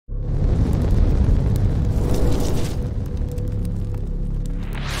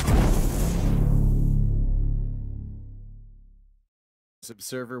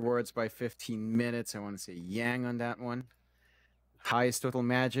Observer wards by 15 minutes. I want to say Yang on that one. Highest total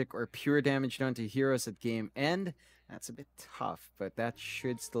magic or pure damage done to heroes at game end. That's a bit tough, but that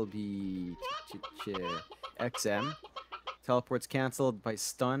should still be XM. Teleports cancelled by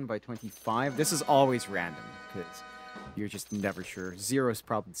stun by 25. This is always random because you're just never sure. Zero is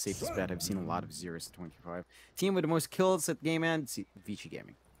probably the safest bet. I've seen a lot of zeros at 25. Team with the most kills at game end, Vici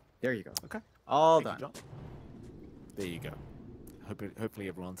Gaming. There you go. Okay. All Thank done. There you go. Hopefully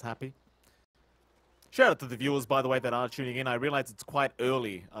everyone's happy. Shout out to the viewers, by the way, that are tuning in. I realize it's quite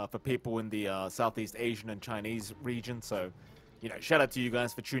early for people in the Southeast Asian and Chinese region. So, shout out to you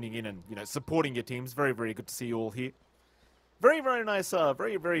guys for tuning in and, supporting your teams. Very, very good to see you all here. Very, very nice,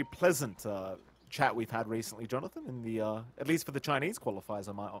 very, very pleasant chat we've had recently, Jonathan, in the, at least for the Chinese qualifiers,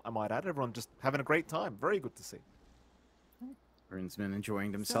 I might add. Everyone just having a great time. Very good to see. Everyone's been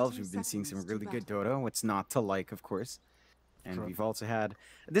enjoying themselves. We've been seeing some really good Dota. What's not to like, of course. And True. we've also had...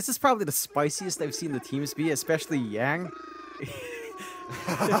 This is probably the spiciest I've seen the teams be, especially Yang.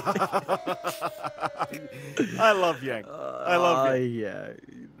 I love Yang. I love Yang. Yeah,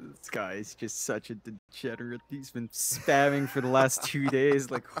 this guy is just such a degenerate. He's been spamming for the last 2 days.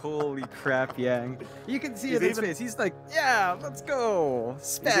 Like, holy crap, Yang. You can see it in his face. He's like, yeah, let's go.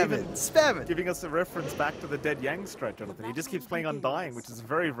 Spam it. Spam it. Giving us a reference back to the dead Yang strat, Jonathan. He just keeps playing Undying, which is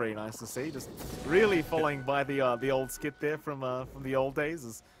very, very nice to see. Just really following by the old skit there from the old days.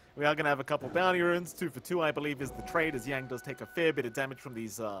 As we are going to have a couple bounty runes. 2 for 2, I believe, is the trade, as Yang does take a fair bit of damage from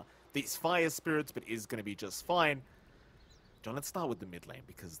these fire spirits, but is going to be just fine. John, let's start with the mid lane,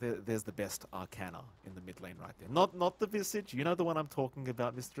 because there's the best Arcana in the mid lane right there. Not the Visage, you know the one I'm talking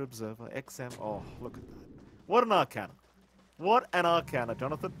about, Mr. Observer, XM. Oh, look at that. What an Arcana. What an Arcana,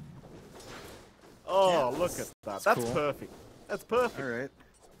 Jonathan. Oh, look at that. That's cool. Perfect. That's perfect. All right.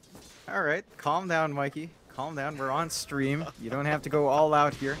 All right. Calm down, Mikey. Calm down. We're on stream. You don't have to go all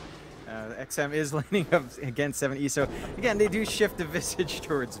out here. XM is laning up against 7E, so again, they do shift the Visage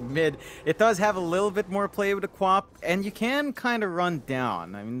towards mid. It does have a little bit more play with the Quap, and you can kind of run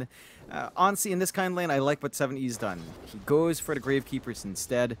down. I mean, honestly, in this kind of lane, I like what 7E's done. He goes for the Gravekeepers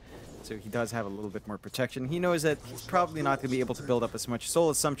instead, so he does have a little bit more protection. He knows that he's probably not going to be able to build up as much Soul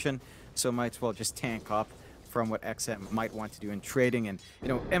Assumption, so might as well just tank up from what XM might want to do in trading and,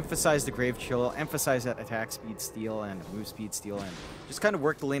 emphasize the Grave Chill, emphasize that attack speed steal and move speed steal, and just kind of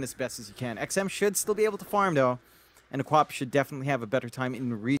work the lane as best as you can. XM should still be able to farm, though, and the Quap should definitely have a better time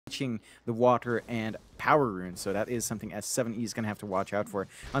in reaching the water and power runes, so that is something S7E is going to have to watch out for.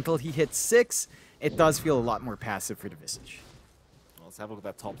 Until he hits 6, it does feel a lot more passive for the Visage. Let's have a look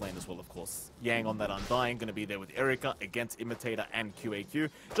at that top lane as well, of course. Yang on that Undying, going to be there with Erika against Imitator and QAQ.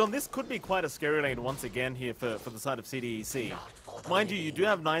 John, this could be quite a scary lane once again here for the side of CDEC. Mind you, you do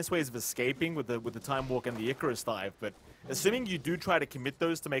have nice ways of escaping with the Time Walk and the Icarus dive, but assuming you do try to commit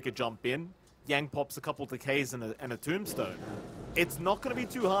those to make a jump in, Yang pops a couple decays and a tombstone. It's not going to be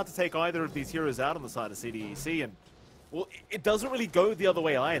too hard to take either of these heroes out on the side of CDEC, and, well, it doesn't really go the other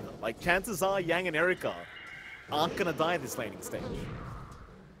way either. Like, chances are Yang and Erika aren't going to die this laning stage.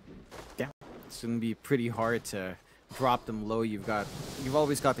 Yeah, it's going to be pretty hard to drop them low. You've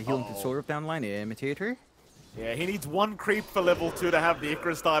always got the healing Soul Rip down line, Imitator. Yeah, he needs 1 creep for level 2 to have the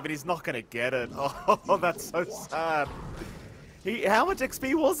Icarus dive, and he's not going to get it. Oh, that's so sad. How much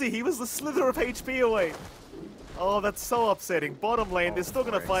XP was he? He was the slither of HP away. Oh, that's so upsetting. Bottom lane, they're still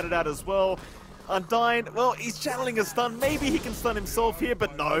going to fight it out as well. Undying, well, he's channeling a stun. Maybe he can stun himself here,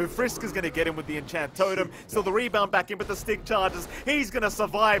 but no. Frisk is going to get him with the Enchant Totem. Still the rebound back in with the stick charges. He's going to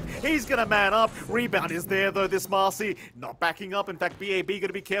survive. He's going to man up. Rebound is there, though, this Marcy. Not backing up. In fact, BAB going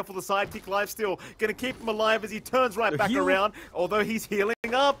to be careful. The sidekick lifesteal going to keep him alive as he turns right back around. Although he's healing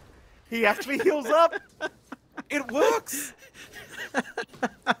up. He actually heals up. It works.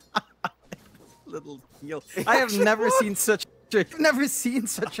 Little heal. I have never seen such... I've never seen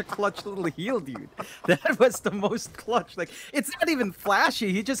such a clutch little heal, dude. That was the most clutch. Like, it's not even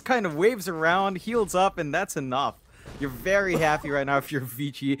flashy. He just kind of waves around, heals up, and that's enough. You're very happy right now if you're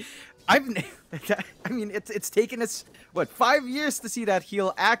Vici. I mean, it's taken us, what, 5 years to see that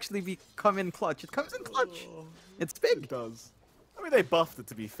heal actually become in clutch. It comes in clutch. It's big. It does. I mean, they buffed it,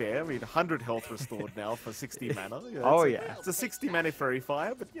 to be fair. I mean, 100 health restored now for 60 mana. Yeah, it's a 60 mana Fairy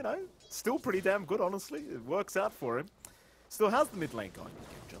Fire, but, still pretty damn good, honestly. It works out for him. Still, how's the mid lane going?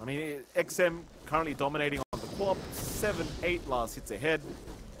 I mean, XM currently dominating on the Quap, 7-8 last hits ahead.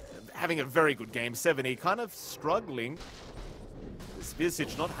 Having a very good game, 7E kind of struggling. This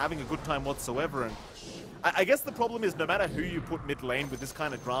Visage not having a good time whatsoever, and I guess the problem is no matter who you put mid lane with this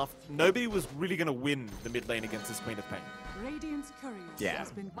kind of draft, nobody was really going to win the mid lane against this Queen of Pain. Radiant's courier Yeah,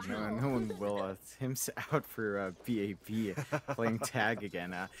 has been no one will. Tim's out for BAB playing tag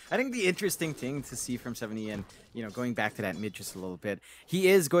again. I think the interesting thing to see from 70 and, you know, going back to that mid just a little bit, he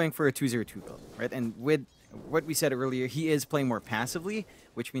is going for a 2-0-2 build, right? And with what we said earlier, he is playing more passively,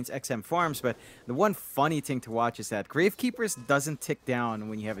 which means XM farms. But the one funny thing to watch is that Gravekeepers doesn't tick down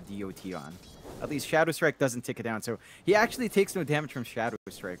when you have a DOT on. At least Shadow Strike doesn't tick it down. So he actually takes no damage from Shadow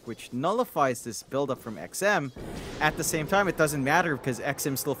Strike, which nullifies this build-up from XM. At the same time, it doesn't matter because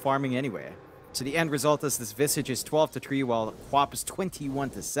XM's still farming anyway. So the end result is this Visage is 12-3 while Quap is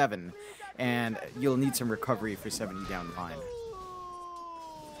 21-7. And you'll need some recovery for 70 down the line.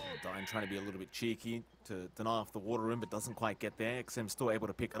 Dine trying to be a little bit cheeky to deny off the water room, but doesn't quite get there. XM's still able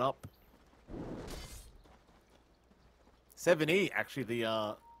to pick it up. 7E, actually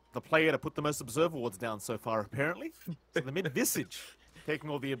the player to put the most observer wards down so far, apparently. So the mid Visage taking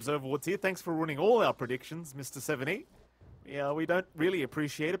all the observer wards here. Thanks for ruining all our predictions, Mr. 7E. Yeah, we don't really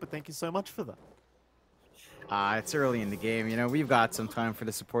appreciate it, but thank you so much for that. It's early in the game. You know, we've got some time for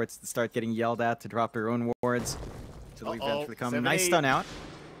the supports to start getting yelled at to drop their own wards. Until they eventually come. 7E. Nice stun out.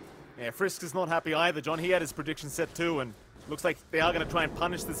 Yeah, Frisk is not happy either, John. He had his prediction set too, and looks like they are going to try and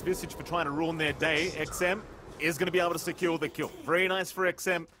punish this Visage for trying to ruin their day. XM is going to be able to secure the kill. Very nice for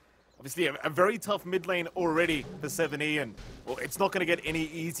XM. Obviously, a very tough mid lane already for 7E, and well, it's not going to get any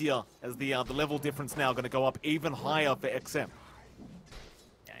easier as the level difference now going to go up even higher for XM.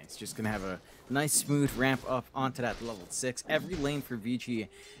 Yeah, it's just going to have a nice smooth ramp up onto that level 6. Every lane for Vici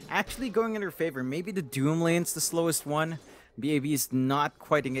actually going in her favor. Maybe the Doom lane's the slowest one. BAB is not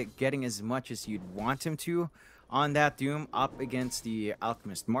quite getting as much as you'd want him to on that Doom up against the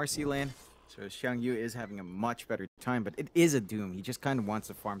Alchemist Marcy lane. So Xiang Yu is having a much better time, but it is a Doom. He just kind of wants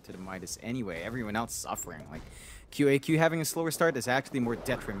to farm to the Midas anyway. Everyone else suffering. Like QAQ having a slower start is actually more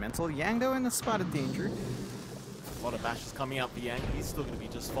detrimental. Yang though in a spot of danger. A lot of bashes coming out for Yang. He's still going to be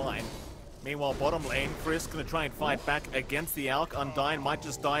just fine. Meanwhile, bottom lane, Frisk going to try and fight back against the Alk. Undyne might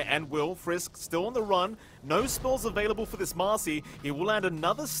just die and will. Frisk still on the run. No spells available for this Marcy. He will land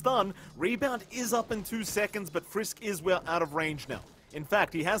another stun. Rebound is up in 2 seconds, but Frisk is well out of range now. In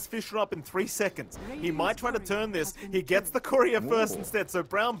fact, he has Fisher up in 3 seconds. He might try to turn this. He gets the courier first instead, so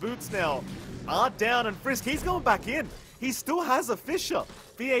Brown Boots now are down, and Frisk, he's going back in. He still has a Fisher.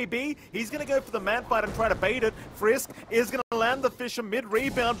 BAB, he's going to go for the man fight and try to bait it. Frisk is going to land the Fisher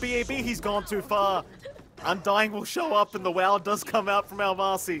mid-rebound. BAB, he's gone too far. Undying will show up, and the WoW does come out from our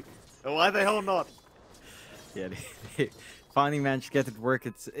Marcy. Why the hell not? Yeah, they finally managed to get it to work.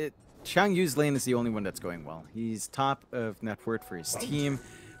 Xiang Yu's lane is the only one that's going well. He's top of net worth for his team,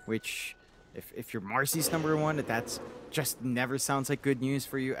 which, if you're Marcy's #1, that's just never sounds like good news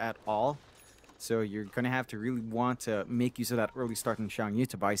for you at all. So you're going to have to really want to make use of that early start in Xiang Yu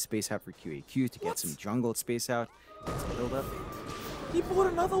to buy space out for QAQ, to get some jungle space out, get some build up. He bought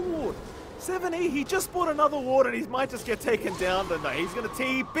another ward. 7E, he just bought another ward, and he might just get taken down. But no, he's going to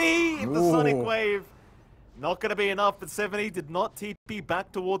TP in the Sonic Wave. Not going to be enough, but 7E did not TP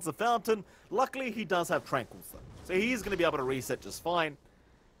back towards the fountain. Luckily, he does have Tranquils, though. So he's going to be able to reset just fine.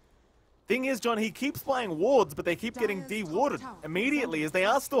 Thing is, John, he keeps buying wards, but they keep getting de-warded immediately as they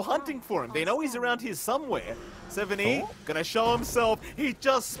are still hunting for him. They know he's around here somewhere. 7E, going to show himself. He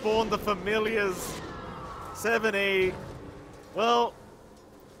just spawned the Familiars. 7E, well,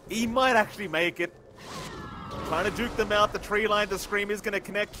 he might actually make it. Trying to juke them out. The tree line, the Scream is going to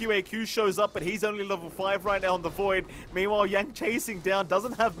connect. QAQ shows up, but he's only level 5 right now on the Void. Meanwhile, Yang chasing down,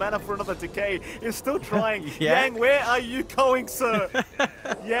 doesn't have mana for another decay. Is still trying. Yeah. Yang, where are you going, sir?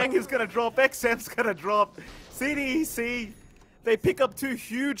 Yang is going to drop. XM's going to drop. CDEC, they pick up 2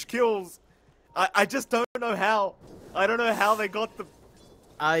 huge kills. I just don't know how. I don't know how they got the...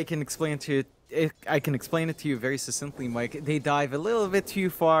 I can explain it to you very succinctly, Mike. They dive a little bit too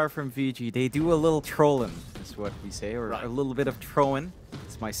far from VG. They do a little trolling, is what we say, or Right. a little bit of trolling,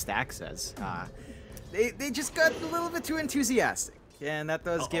 as my stack says. They just got a little bit too enthusiastic, and that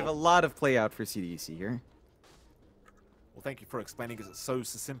does give a lot of play out for CDEC here. Well, thank you for explaining it so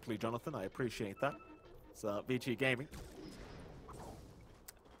succinctly, Jonathan. I appreciate that. It's VG Gaming.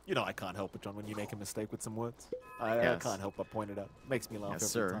 You know I can't help it, John, when you make a mistake with some words. I can't help but point it out. Makes me laugh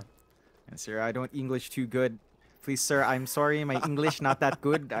every time. Yes, sir. I don't English too good. Please, sir, I'm sorry. My English not that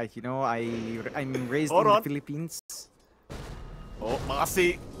good. I'm raised in the Philippines. Oh,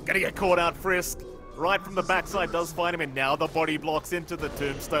 Marcy gonna get caught out. Frisk right from the backside does find him, and now the body blocks into the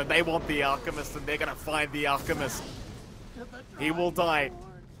tombstone. They want the Alchemist, and they're gonna find the Alchemist. He will die.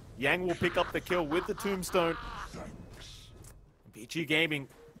 Yang will pick up the kill with the tombstone. VG Gaming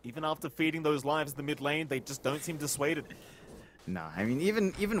even after feeding those lives in the mid lane, they just don't seem dissuaded. No, I mean,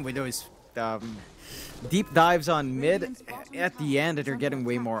 even with those deep dives on mid, at the end, they're getting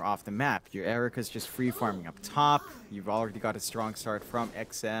way more off the map. Your Erica's just free farming up top. You've already got a strong start from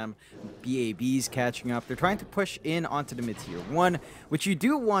XM. BAB's catching up. They're trying to push in onto the mid tier 1, which you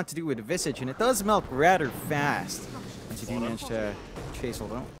do want to do with a Visage, and it does melt rather fast once you do manage to chase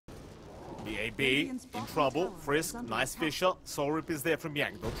hold on. BAB in trouble. Frisk, nice Fisher. Soul Rip is there from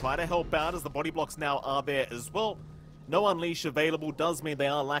Yang. They'll try to help out as the body blocks now are there as well. No Unleash available does mean they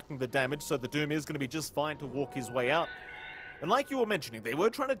are lacking the damage, so the Doom is going to be just fine to walk his way out. And like you were mentioning, they were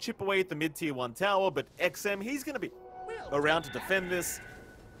trying to chip away at the mid-tier 1 tower, but XM, he's going to be around to defend this.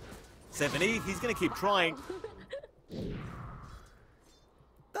 7E, he's going to keep trying.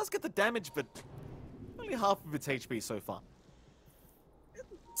 Does get the damage, but only half of its HP so far.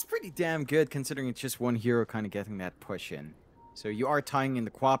 It's pretty damn good considering it's just one hero kind of getting that push in. So you are tying in the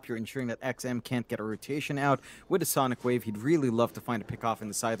Quap, you're ensuring that XM can't get a rotation out with a Sonic Wave. He'd really love to find a pick off in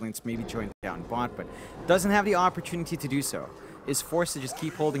the side lanes, maybe join down bot, but doesn't have the opportunity to do so. Is forced to just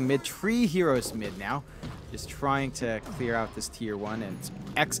keep holding mid. 3 heroes mid now, just trying to clear out this tier 1, and it's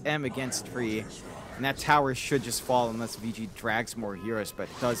XM against 3. And that tower should just fall unless VG drags more heroes, but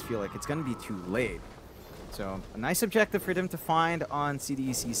it does feel like it's going to be too late. So a nice objective for them to find on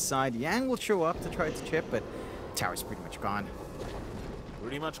CDEC's side. Yang will show up to try to chip, but tower's pretty much gone.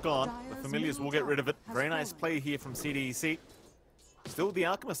 Pretty much gone. The Familiars will get rid of it. Very nice play here from CDEC. Still the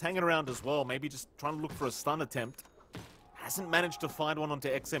Alchemist hanging around as well. Maybe just trying to look for a stun attempt. Hasn't managed to find one onto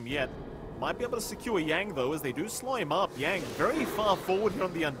XM yet. Might be able to secure Yang though, as they do slow him up. Yang very far forward here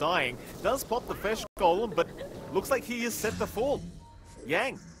on the Undying. Does pop the Fesh Golem, but looks like he is set to fall.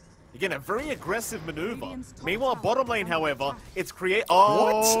 Yang, again, a very aggressive maneuver. Meanwhile, bottom lane, however, it's create.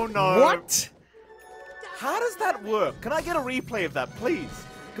 Oh What? no! What? How does that work? Can I get a replay of that, please?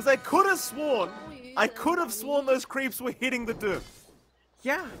 Because I could have sworn those creeps were hitting the Doom.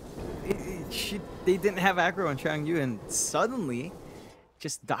 Yeah, they didn't have aggro on Changyu, and suddenly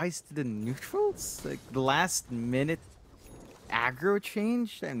just dies to the neutrals. Like the last minute aggro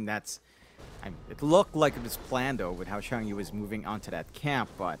change, and that's. It looked like it was planned though, with how Changyu was moving onto that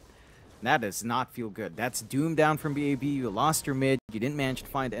camp, but that does not feel good. That's Doom down from BAB. You lost your mid. You didn't manage to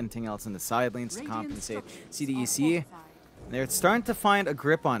find anything else in the side lanes to compensate. CDEC, they're starting to find a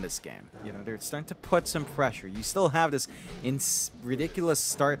grip on this game. You know, they're starting to put some pressure. You still have this ridiculous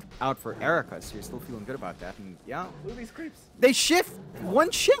start out for Erica, so you're still feeling good about that. And yeah, Look at these creeps. they shift.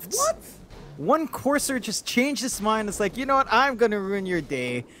 One shifts. What? One courser just changed his mind. It's like, you know what? I'm gonna ruin your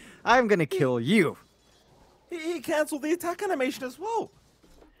day. I'm gonna kill you. He cancelled the attack animation as well.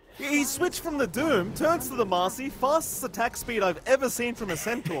 He switched from the Doom, turns to the Marcy, fastest attack speed I've ever seen from a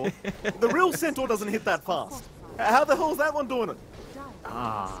Centaur. The real Centaur doesn't hit that fast. How the hell is that one doing it?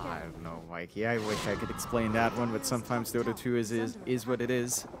 I don't know, Mikey. I wish I could explain that one, but sometimes Dota 2 is what it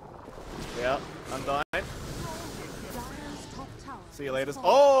is. Yeah, Undying. See you later.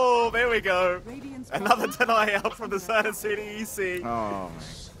 Oh, there we go. Another deny out from the side of CDEC. Oh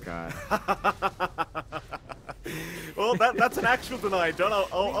my god. Well, that's an actual deny, John.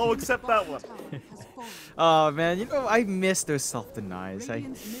 I'll accept that one. Oh man, you know, I miss those self-denies. I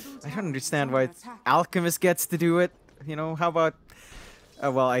don't understand why Alchemist gets to do it. You know, how about...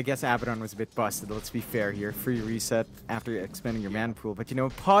 well, I guess Abaddon was a bit busted, let's be fair here. Free reset after expending your mana pool. But you know,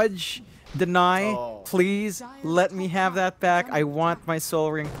 Pudge, deny, please let me have that back. I want my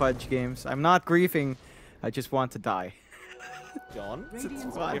Soul Ring Pudge games. I'm not griefing, I just want to die. John,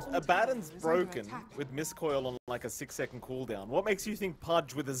 if Abaddon's broken with Miscoil on like a 6-second cooldown, what makes you think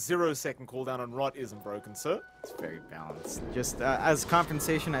Pudge with a 0-second cooldown on Rot isn't broken, sir? It's very balanced. Just as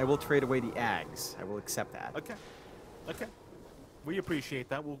compensation, I will trade away the Ags. I will accept that. Okay. Okay. We appreciate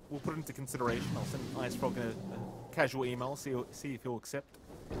that. We'll put it into consideration. I'll send Ice Frog a casual email, see if he'll accept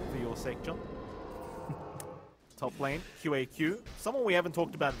for your sake, John. Top lane, QAQ. Someone we haven't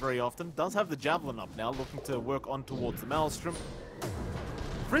talked about very often. Does have the Javelin up now, looking to work on towards the Maelstrom.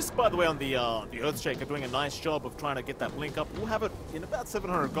 Frisk, by the way, on the Earthshaker, doing a nice job of trying to get that blink up. We'll have it in about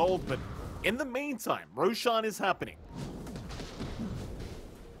 700 gold, but in the meantime, Roshan is happening.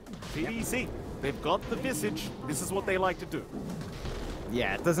 CDEC, they've got the Visage. This is what they like to do.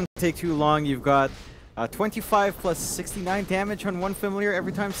 Yeah, it doesn't take too long. You've got 25 plus 69 damage on one familiar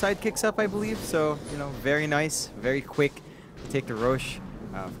every time side kicks up, I believe. So, you know, very nice, very quick to take the Roche.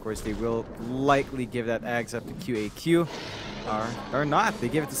 Of course, they will likely give that Ags up to QAQ. Or not. They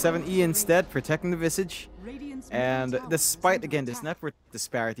give it to 7E instead, protecting the Visage. And despite, again, this network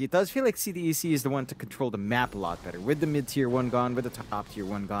disparity, it does feel like CDEC is the one to control the map a lot better. With the mid-tier 1 gone, with the top-tier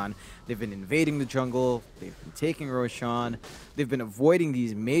 1 gone, they've been invading the jungle, they've been taking Roshan, they've been avoiding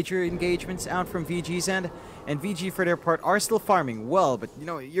these major engagements out from VG's end, and VG, for their part, are still farming well, but, you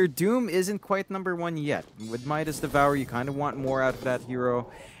know, your Doom isn't quite number 1 yet. With Midas Devour, you kind of want more out of that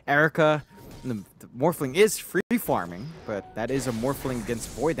hero. Erica, the Morphling is free farming, but that is a Morphling against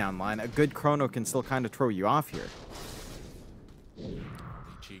Void downline. A good Chrono can still kind of throw you off here.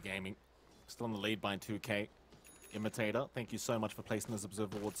 Vici Gaming, still on the lead by 2K. Imitator, thank you so much for placing this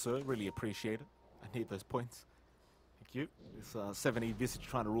observer award, sir. Really appreciate it. I need those points. Thank you. This 7E Vici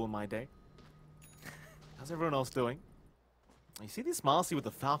trying to ruin my day. How's everyone else doing? You see this Marcy with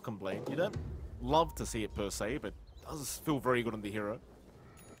the Falcon Blade? You don't love to see it per se, but it does feel very good on the hero.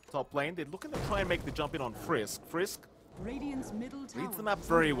 Top lane, they're looking to try and make the jump in on Frisk. Frisk reads the map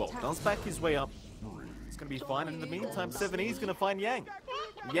very well, does back his way up. It's going to be fine, and in the meantime, 7E is going to find Yang.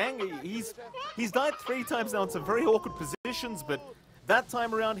 Yang, he's died 3 times now in some very awkward positions, but that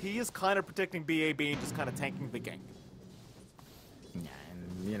time around, he is kind of protecting BAB and just kind of tanking the gank. Yeah,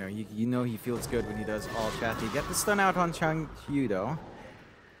 and you know he feels good when he does all chat. You get the stun out on Chang Yu though,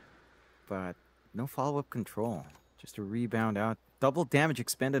 but no follow-up control. Just a rebound out. Double damage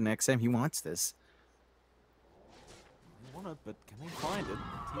expended in XM. He wants this. They want it, but can they find it?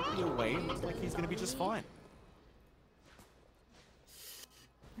 TP away. Looks like he's going to be just fine.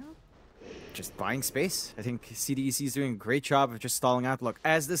 Just buying space. I think CDEC is doing a great job of just stalling out. Look,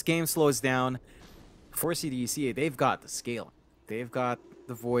 as this game slows down, for CDEC, they've got the scale. They've got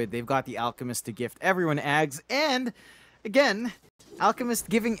the Void. They've got the Alchemist to gift everyone Ags. And, again, Alchemist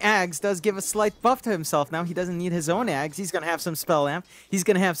giving Ags does give a slight buff to himself now. He doesn't need his own Ags. He's going to have some spell amp. He's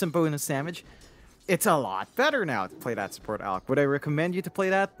going to have some bonus damage. It's a lot better now to play that support Alch. Would I recommend you to play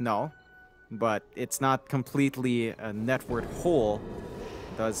that? No. But it's not completely a network whole.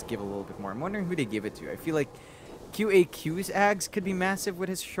 It does give a little bit more. I'm wondering who they give it to. I feel like QAQ's Ags could be massive with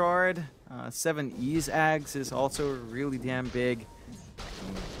his Shard. 7E's Ags is also really damn big.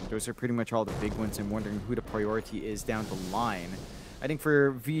 Those are pretty much all the big ones. I'm wondering who the priority is down the line. I think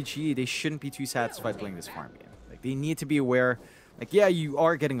for VG, they shouldn't be too satisfied playing this farm game. Like, they need to be aware, like, yeah, you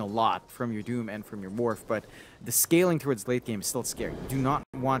are getting a lot from your Doom and from your Morph, but the scaling towards late game is still scary. You do not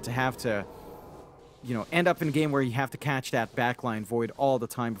want to have to, you know, end up in a game where you have to catch that backline Void all the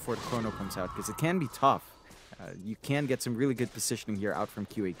time before the Chrono comes out, because it can be tough. You can get some really good positioning here out from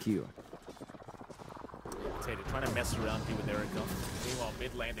QAQ. They're trying to mess around here with Erica. Meanwhile,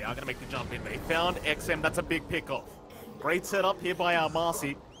 mid lane, they are going to make the jump in. They found XM. That's a big pick-off. Great setup here by our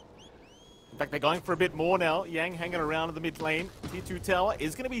Marcy. In fact, they're going for a bit more now. Yang hanging around in the mid lane. T2 tower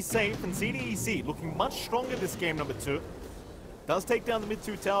is going to be safe, and CDEC looking much stronger this game, number 2. Does take down the mid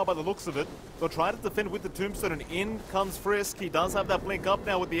 2 tower by the looks of it. They'll try to defend with the Tombstone, and in comes Frisk. He does have that blink up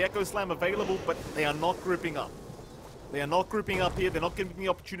now with the Echo Slam available, but they are not grouping up. They are not grouping up here. They're not giving the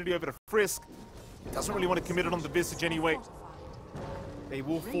opportunity over to Frisk. Doesn't really want to commit it on the Visage anyway. They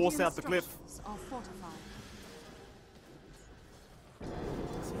will force out the cliff.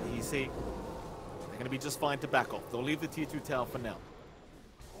 CDEC, they're going to be just fine to back off. They'll leave the tier 2 tower for now.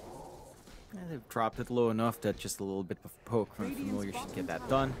 Yeah, they've dropped it low enough that just a little bit of poke from Familiar should get that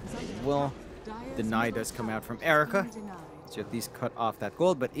done. They will. Deny does come out from Erica. So at least cut off that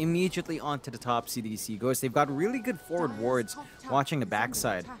gold, but immediately onto the top CDEC goes. They've got really good forward wards watching the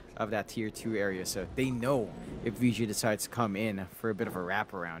backside of that tier 2 area, so they know if VG decides to come in for a bit of a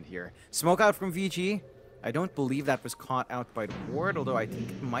wraparound here. Smoke out from VG. I don't believe that was caught out by the ward, although I think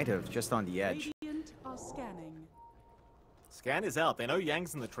it might have, just on the edge. Scan is out. They know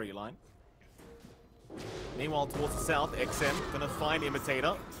Yang's in the tree line. Meanwhile, towards the south, XM gonna find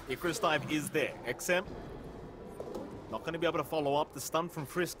Imitator. Icarus Dive is there. XM not going to be able to follow up. The stun from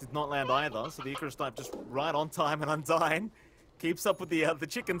Frisk did not land either, so the Icarus Dive just right on time and undying. Keeps up with the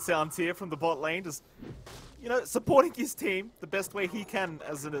chicken sounds here from the bot lane, just, you know, supporting his team the best way he can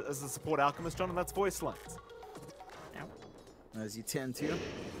as a support Alchemist, John, and that's voice lines. As you tend to.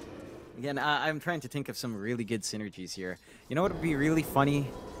 Again, I'm trying to think of some really good synergies here. You know what would be really funny?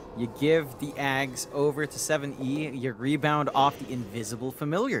 You give the Ags over to 7E, you rebound off the invisible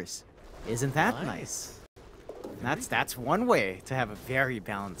familiars. Isn't that nice? That's one way to have a very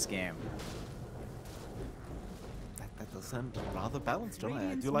balanced game. That does sound rather balanced, John.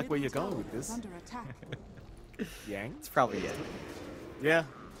 I do like where you're going with this. Yang? It's probably it. Yeah.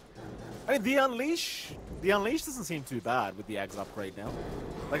 I mean, the Unleash doesn't seem too bad with the Ags upgrade now.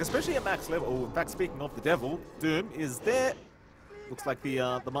 Like, especially at max level. Oh, in fact, speaking of the Devil, Doom is there. Looks like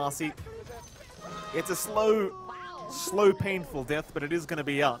the Marcy. It's a slow, painful death, but it is going to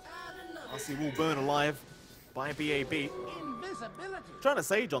be up. Marcy will burn alive. by BAB. Trying to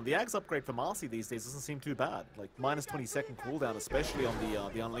say, John, the Ags upgrade for Marcy these days doesn't seem too bad. Like, minus 20-second cooldown, especially on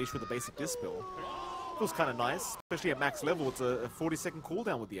the Unleash with the basic Dispel. Feels kind of nice, especially at max level. It's a 40-second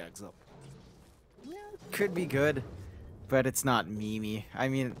cooldown with the Ags up. Could be good, but it's not memey. I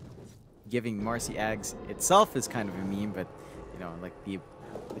mean, giving Marcy Ags itself is kind of a meme, but, you know, like, the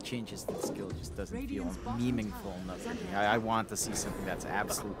changes to the skill just doesn't feel meaningful enough for me. I want to see something that's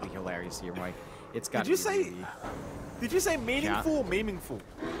absolutely hilarious here, Mike. It's got to be... Did you say meaningful or meaningful?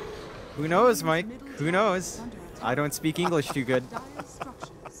 Who knows, Mike? Who knows? I don't speak English too good.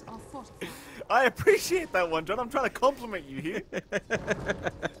 I appreciate that one, John. I'm trying to compliment you here.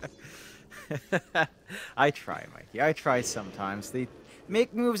 I try, Mikey. I try sometimes. They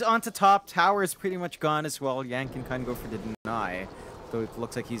make moves onto top. Tower is pretty much gone as well. Yang can kind of go for the deny. Though it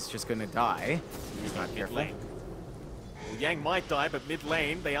looks like he's just going to die. He's not careful. Well, Yang might die, but mid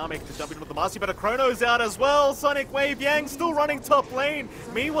lane, they are making the jump into the Marcy, but a Chrono's out as well. Sonic Wave, Yang still running top lane.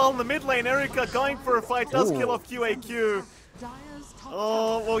 Meanwhile, in the mid lane, Erika going for a fight, does kill off QAQ.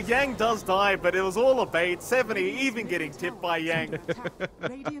 Oh, well, Yang does die, but it was all a bait. 70 even getting tipped by Yang.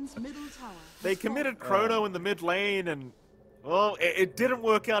 They committed Chrono in the mid lane, and, well, it didn't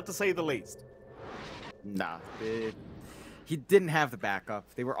work out to say the least. Nah, he didn't have the backup.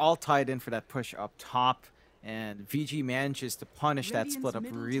 They were all tied in for that push up top. And VG manages to punish that split up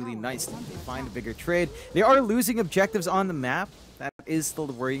really nicely to find a bigger trade. They are losing objectives on the map. That is still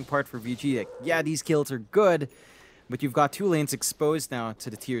the worrying part for VG. Like, yeah, these kills are good, but you've got two lanes exposed now to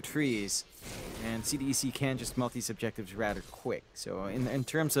the tier 3s. And CDEC can just melt these objectives rather quick. So in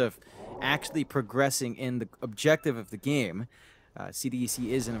terms of actually progressing in the objective of the game, CDEC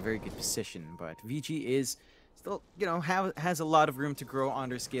is in a very good position. But VG is... still, you know, has a lot of room to grow on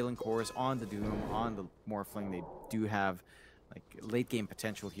their scaling cores, on the Doom, on the Morphling. They do have, like, late game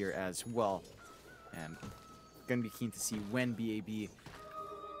potential here as well. And gonna be keen to see when BAB,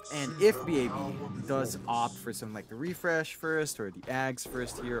 and if BAB does opt for something like the Refresh first, or the Ags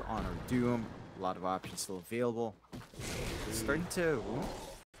first here on our Doom. A lot of options still available. Starting to...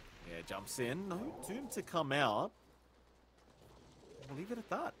 Yeah, jumps in. No Doom to come out. We'll leave it at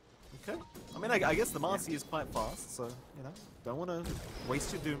that. Okay. I mean, I guess the Marcy is quite fast, so, you know, don't want to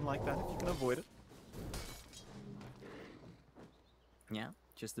waste your Doom like that if you can avoid it. Yeah,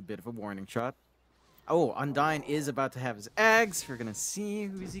 just a bit of a warning shot. Oh, Undyne is about to have his Ags. We're going to see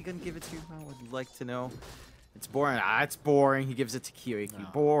who's he going to give it to. I would like to know. It's boring. It's boring. He gives it to QAQ. No.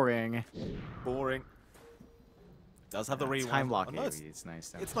 Boring. Boring. Does have the rewind. Time lock AoE. It's nice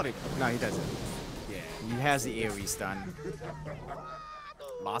though. It's not even... No, he doesn't. Yeah. He has the AoE stun.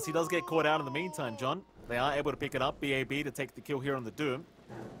 Marcy does get caught out in the meantime, John. They are able to pick it up. BAB to take the kill here on the Doom.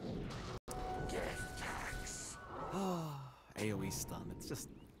 AoE stun. It's just...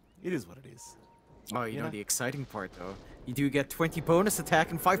 it is what it is. Oh, you know the exciting part, though. You do get 20 bonus attack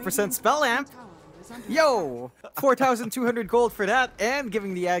and 5% spell amp. Yo! 4,200 gold for that, and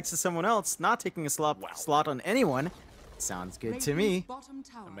giving the Ags to someone else, not taking a slot on anyone. Sounds good to me.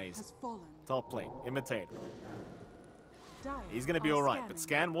 Amazing. Top lane. Imitator. He's going to be alright, but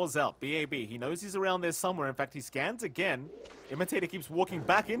Scan was out. BAB, he knows he's around there somewhere. In fact, he scans again. Imitator keeps walking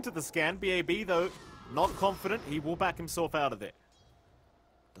back into the scan. BAB, though, not confident. He will back himself out of there.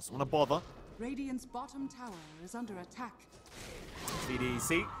 Doesn't want to bother. Radiant's bottom tower is under attack.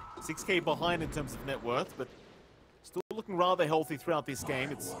 CDEC, 6k behind in terms of net worth, but still looking rather healthy throughout this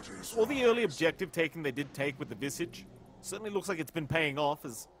game. It's all the early objective taking they did take with the Visage. Certainly looks like it's been paying off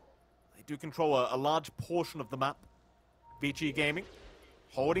as they do control a large portion of the map. Vici Gaming,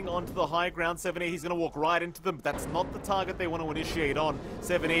 holding on to the high ground. 7E, he's going to walk right into them. That's not the target they want to initiate on.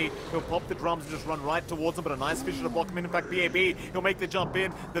 7E, he'll pop the drums and just run right towards them, but a nice fissure to block him in. In fact, BAB, he'll make the jump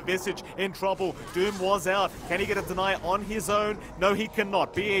in. The Visage in trouble. Doom was out. Can he get a deny on his own? No, he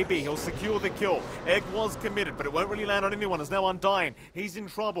cannot. BAB, he'll secure the kill. Egg was committed, but it won't really land on anyone. It's now Undyne. He's in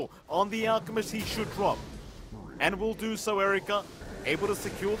trouble. On the Alchemist, he should drop. And will do so, Erika. Able to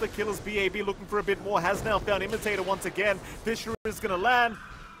secure the kills. BAB looking for a bit more. Has now found Imitator once again. Fisher is going to land.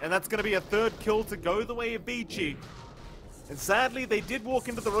 And that's going to be a third kill to go the way of Vici. And sadly, they did walk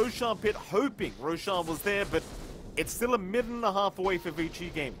into the Roshan pit hoping Roshan was there. But it's still a minute and a half away for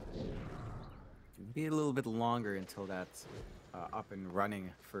Vici Gaming. Be a little bit longer until that's up and running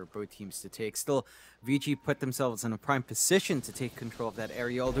for both teams to take. Still, Vici put themselves in a prime position to take control of that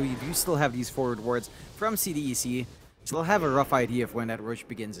area. Although you do still have these forward wards from CDEC. Still have a rough idea of when that rush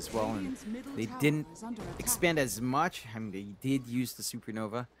begins as well, and they didn't expand as much. I mean, they did use the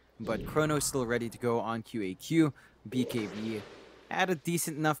Supernova, but Chrono's still ready to go on QAQ. BKB at a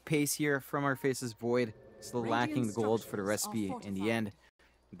decent enough pace here from our Faces Void, still lacking the gold for the recipe in the end.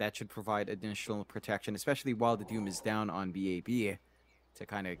 That should provide additional protection, especially while the Doom is down on BAB, to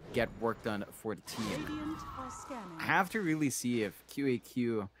kind of get work done for the team. Radiant are scanning. I have to really see if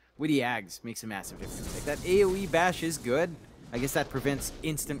QAQ with the Ags makes a massive difference. Like, that AoE bash is good. I guess that prevents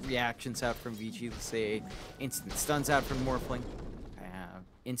instant reactions out from Vici, let's say instant stuns out from Morphling,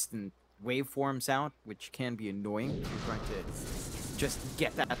 instant waveforms out, which can be annoying if you're trying to just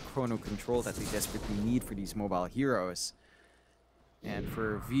get that chrono control that they desperately need for these mobile heroes. And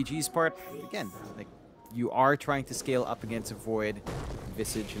for VG's part, again, like, you are trying to scale up against a Void,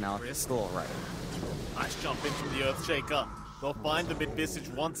 Visage, and Alex is still alright. Nice jump in from the Earthshaker. They'll find the mid-Visage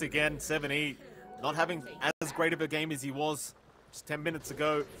once again. 7E not having as great of a game as he was just 10 minutes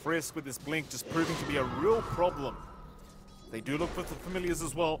ago. Frisk with this blink just proving to be a real problem. They do look for the familiars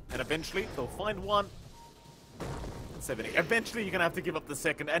as well, and eventually they'll find one. 7E. Eventually you're going to have to give up the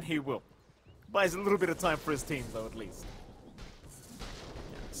second, and he will. Buys a little bit of time for his team, though, at least.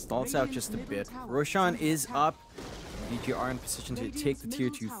 Stalls out just a bit. Roshan is up. VG are in position to take the tier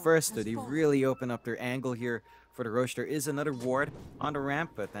 2 first, so they really open up their angle here for the Roche. There is another ward on the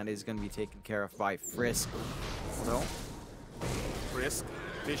ramp, but that is going to be taken care of by Frisk. So, Frisk,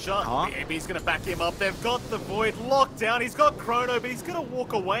 Fisher, BAB's going to back him up. They've got the Void locked down. He's got Chrono, but he's going to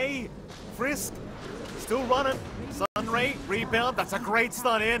walk away. Frisk still running. Sunray, rebound. That's a great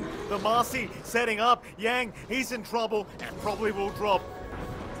stun in. The Marcy setting up. Yang, he's in trouble and probably will drop.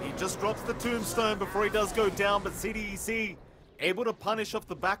 He just drops the tombstone before he does go down, but CDEC able to punish off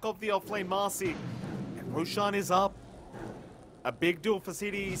the back of the offlane Marcy. And Roshan is up. A big deal for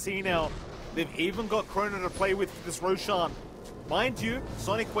CDEC now. They've even got Chrono to play with this Roshan. Mind you,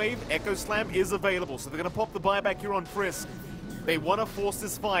 Sonic Wave, Echo Slam is available, so they're going to pop the buyback here on Frisk. They want to force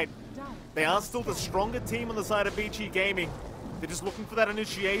this fight. They are still the stronger team on the side of Vici Gaming. They're just looking for that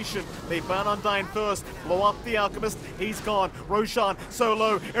initiation. They burn Undyne first, blow up the Alchemist. He's gone. Roshan,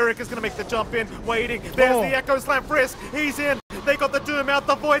 solo. Erica's going to make the jump in, waiting. There's the Echo Slam. Frisk, he's in. They got the Doom out.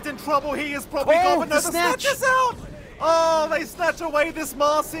 The Void's in trouble. He is probably gone, but no, the snatch is out. Oh, they snatch away this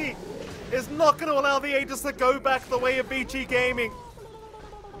Marcy. Is not going to allow the Aegis to go back the way of Vici Gaming.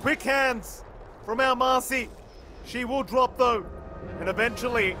 Quick hands from our Marcy. She will drop, though. And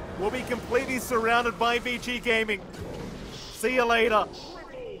eventually, will be completely surrounded by Vici Gaming. See you later.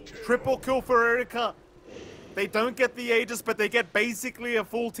 Triple kill for Erica. They don't get the Aegis, but they get basically a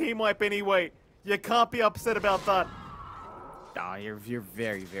full team wipe anyway. You can't be upset about that. Oh, you're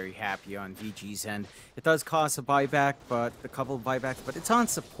very, very happy on VG's end. It does cost a buyback, but a couple of buybacks, but it's on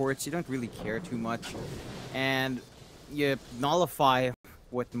supports. You don't really care too much. And you nullify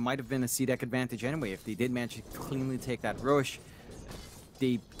what might have been a CDEC advantage anyway if they did manage to cleanly take that Roche.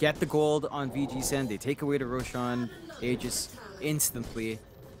 They get the gold on VG's end, they take away the Roshan Aegis instantly,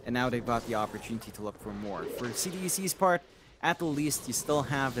 and now they've got the opportunity to look for more. For CDEC's part, at the least, you still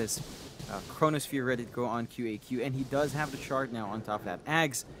have this Chronosphere ready to go on QAQ, and he does have the shard now on top of that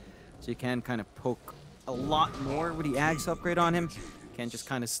Ags, so you can kind of poke a lot more with the Ags upgrade on him. Can just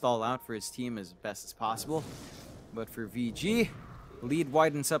kind of stall out for his team as best as possible. But for VG, lead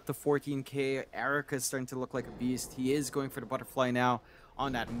widens up to 14k. Erica is starting to look like a beast. He is going for the butterfly now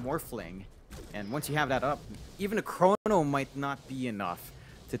on that Morphling. And once you have that up, even a Chrono might not be enough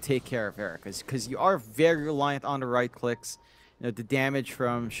to take care of Erica, because you are very reliant on the right clicks. You know, the damage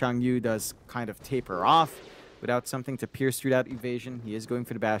from Shangyu does kind of taper off without something to pierce through that evasion. He is going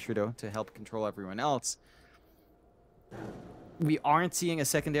for the Basher, though, to help control everyone else. We aren't seeing a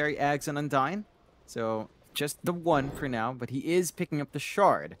secondary Ags on Undyne, so just the one for now, but he is picking up the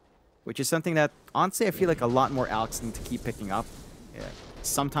Shard, which is something that, honestly, I feel like a lot more Alex need to keep picking up. Yeah.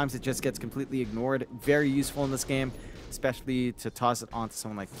 Sometimes it just gets completely ignored. Very useful in this game, especially to toss it onto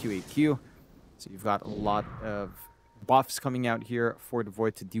someone like QAQ. So you've got a lot of buffs coming out here for the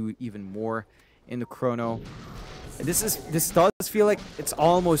Void to do even more in the Chrono. And this does feel like it's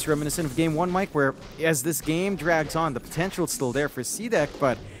almost reminiscent of Game 1, Mike, where as this game drags on, the potential is still there for CDEC,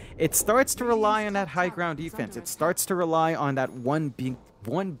 but it starts to rely on that high ground defense. It starts to rely on that one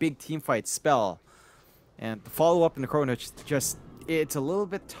big team fight spell. And the follow-up in the Chrono just it's a little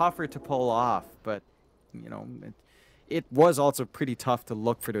bit tougher to pull off, but you know, it was also pretty tough to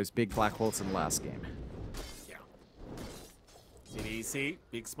look for those big black holes in the last game. Yeah. CDEC,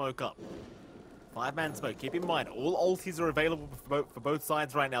 big smoke up. 5-man smoke. Keep in mind, all ultis are available for both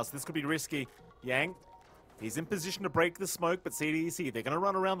sides right now, so this could be risky. Yang, he's in position to break the smoke, but CDEC, they're going to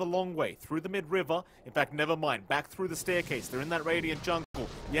run around the long way, through the mid-river. In fact, never mind, back through the staircase. They're in that Radiant jungle.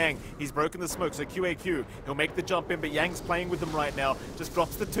 Yang, he's broken the smoke, so QAQ, he'll make the jump in, but Yang's playing with them right now. Just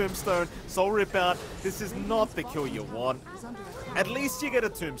drops the tombstone, soul rip out. This is not the kill you want. At least you get a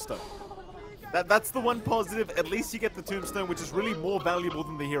tombstone. That's the one positive. At least you get the tombstone, which is really more valuable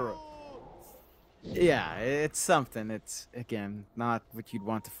than the hero. Yeah, it's something. It's, again, not what you'd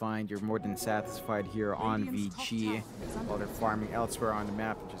want to find. You're more than satisfied here on Vici while they're farming elsewhere on the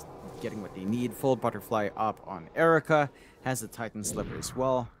map and just getting what they need. Full butterfly up on Erica. Has the Titan Sliver as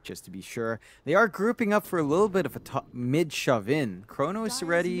well, just to be sure. They are grouping up for a little bit of a mid shove in. Chrono is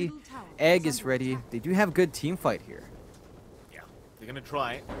ready. Egg is ready. They do have good team fight here. Yeah, they're going to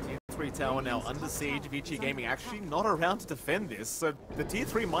try. Tier 3 tower now under siege. Vici Gaming actually not around to defend this, so the Tier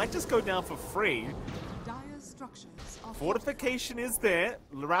 3 might just go down for free. Fortification is there.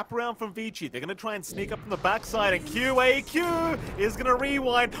 Wrap around from Vici. They're going to try and sneak up from the backside, and QAQ is going to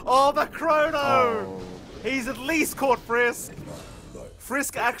rewind. Oh, the Chrono! Oh. He's at least caught Frisk.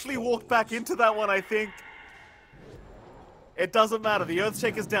 Frisk actually walked back into that one, I think. It doesn't matter. The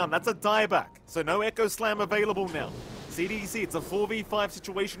Earthshaker's down. That's a dieback. So no Echo Slam available now. CDEC, it's a 4v5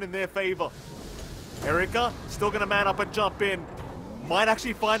 situation in their favor. Erica still going to man up and jump in. Might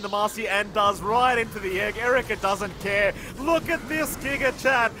actually find the Marcy and does right into the egg. Erica doesn't care. Look at this Giga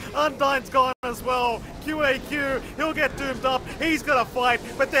Chat. Undyne's gone as well. QAQ, he'll get doomed up. He's gonna fight,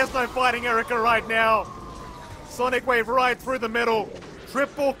 but there's no fighting Erica right now. Sonic Wave right through the middle.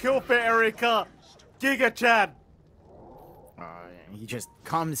 Triple kill for Erica. Giga Chat. He just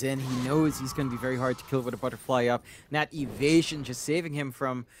comes in. He knows he's going to be very hard to kill with a butterfly up. And that evasion just saving him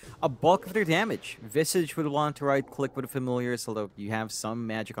from a bulk of their damage. Visage would want to right-click with a Familiars, although you have some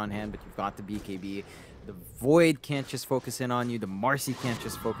magic on hand, but you've got the BKB. The Void can't just focus in on you. The Marcy can't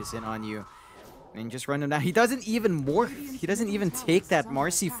just focus in on you. And just run him down. He doesn't even morph. He doesn't even take that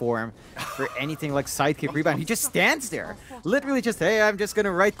Marcy form for anything like sidekick rebound. He just stands there. Literally just, hey, I'm just going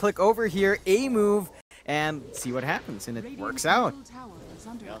to right-click over here, A move, and see what happens, and it works out.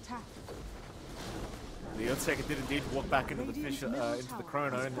 Yeah. The Earthshaker did indeed walk back into the fish, into the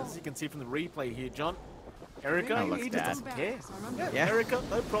Chrono, and as you can see from the replay here, John, Erica, he just doesn't care. Yeah, Erica,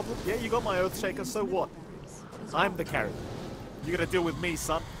 no problem. Yeah, you got my Earthshaker, so what? I'm the carry. You gotta deal with me,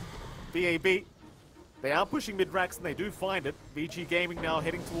 son. BAB. They are pushing mid-racks, and they do find it. VG Gaming now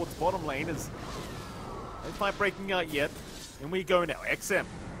heading towards bottom lane as no fight breaking out yet. And we go now. XM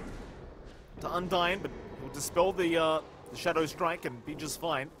to Undyne, but he'll dispel the Shadow Strike and be just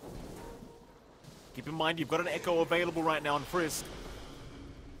fine. Keep in mind, you've got an Echo available right now on Frisk.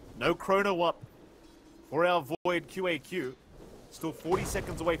 No Chrono up for our Void QAQ. Still 40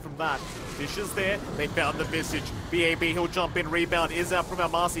 seconds away from that. Fish is there. They found the Visage. BAB, he'll jump in. Rebound is out from our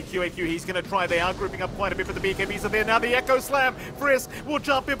Marcy. QAQ, he's going to try. They are grouping up quite a bit for the BKBs are there. Now the Echo Slam. Frisk will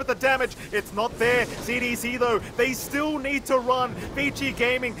jump in, but the damage, it's not there. CDC, though, they still need to run. Vici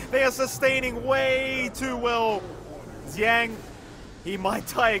Gaming, they are sustaining way too well. Xiang, he might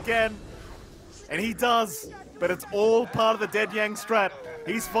die again. And he does. But it's all part of the Dead Yang strat.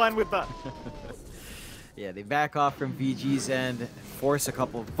 He's fine with that. Yeah, they back off from VG's end, force a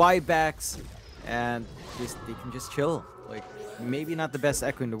couple of buybacks, and they can just chill. Like, maybe not the best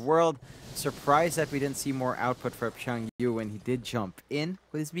Echo in the world. Surprised that we didn't see more output from Chang Yu when he did jump in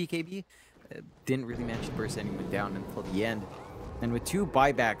with his BKB. Didn't really manage to burst anyone down until the end. And with 2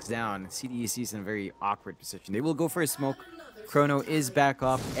 buybacks down, CDEC is in a very awkward position. They will go for a smoke. Chrono is back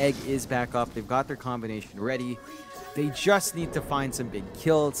up. Egg is back up. They've got their combination ready. They just need to find some big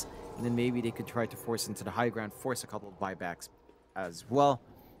kills. And then maybe they could try to force into the high ground, force a couple of buybacks as well.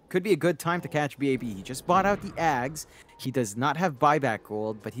 Could be a good time to catch BAB. He just bought out the Ags. He does not have buyback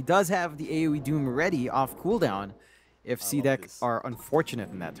gold, but he does have the AoE Doom ready off cooldown if CDEC are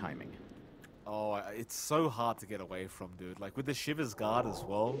unfortunate in that timing. Oh, it's so hard to get away from, dude. Like, with the Shiver's Guard as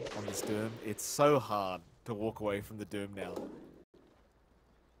well on this Doom, it's so hard to walk away from the Doom now.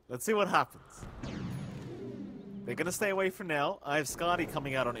 Let's see what happens. They're going to stay away for now. I have Skadi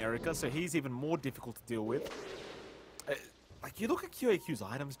coming out on Erica, so he's even more difficult to deal with. Like, you look at QAQ's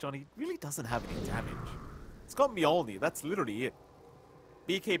items, Johnny, it really doesn't have any damage. It's got Mjolnir, that's literally it.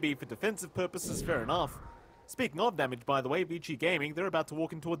 BKB for defensive purposes, fair enough. Speaking of damage, by the way, Vici Gaming, they're about to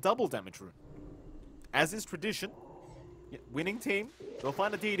walk into a double damage room. As is tradition, winning team, they'll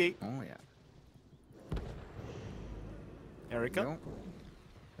find a DD. Oh, yeah. Erica. No.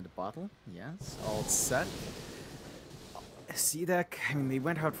 The bottle, yes, all set. CDEC, I mean, they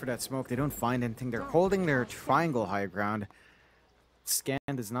went out for that smoke. They don't find anything. They're holding their triangle high ground. Scan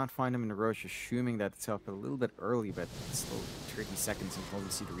does not find them in the rush, assuming that it's up a little bit early, but it's still 30 seconds until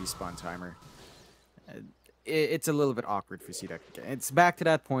we see the respawn timer. It's a little bit awkward for CDEC. It's back to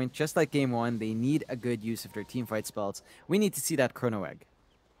that point, just like game 1, they need a good use of their teamfight spells. We need to see that Chrono Egg.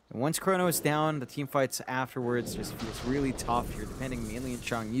 And once Chrono is down, the team fights afterwards just feels really tough. You're depending mainly on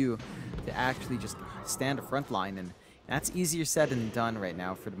Chang Yu to actually just stand a front line, and that's easier said than done right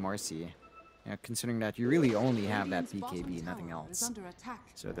now for the Marcy. considering that you really only have that Radiant's bottom BKB, nothing tower is else. under attack.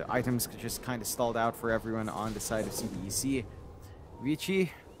 So the items just kind of stalled out for everyone on the side of CDEC.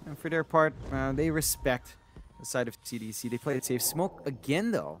 Vici, for their part, they respect the side of CDEC. They played it safe. Smoke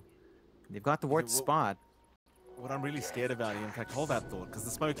again, though. They've got the ward spot. What I'm really scared about here, in fact, hold that thought, because the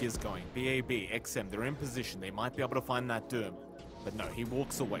smoke is going. BAB, XM, they're in position. They might be able to find that Doom. But no, he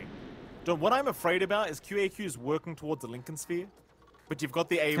walks away. John, what I'm afraid about is QAQ's working towards the Lincoln Sphere, but you've got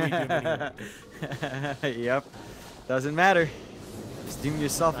the AoE Doom anyway. Yep. Doesn't matter. Just doom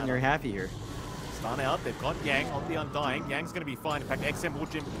yourself and you're happy here. Stun out, they've got Yang on the Undying. Yang's going to be fine. In fact, XM will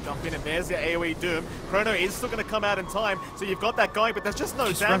jump in, and there's the AoE Doom. Chrono is still going to come out in time, so you've got that guy, but there's just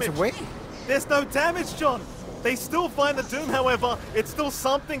no damage. Runs away. There's no damage, John. They still find the Doom, however. It's still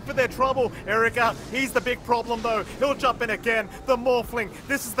something for their trouble. Erica, he's the big problem, though. He'll jump in again. The Morphling,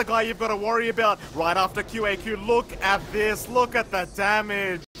 this is the guy you've got to worry about. Right after QAQ, look at this. Look at the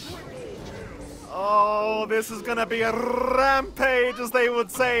damage. Oh, this is going to be a rampage, as they would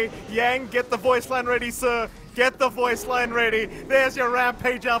say. Yang, get the voice line ready, sir. Get the voice line ready. There's your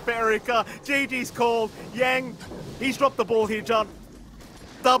rampage out for Erica. GG's called. Yang, he's dropped the ball here, John.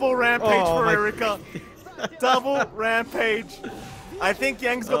 Double rampage for Erica. Double rampage. I think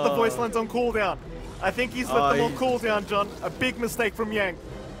Yang's got the voice lines on cooldown. I think he's let them on cooldown, John. A big mistake from Yang.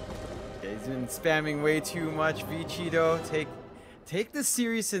 Yeah, he's been spamming way too much. Vici, though, take this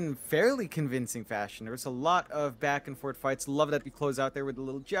series in fairly convincing fashion. There was a lot of back and forth fights. Love that we close out there with a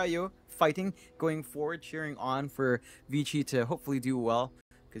little Jiayo fighting, going forward, cheering on for Vici to hopefully do well.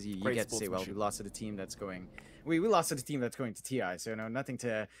 Because you get to say, well, we lost to the team that's going... We lost to the team that's going to TI, so no, nothing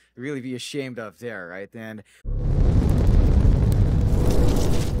to really be ashamed of there, right? And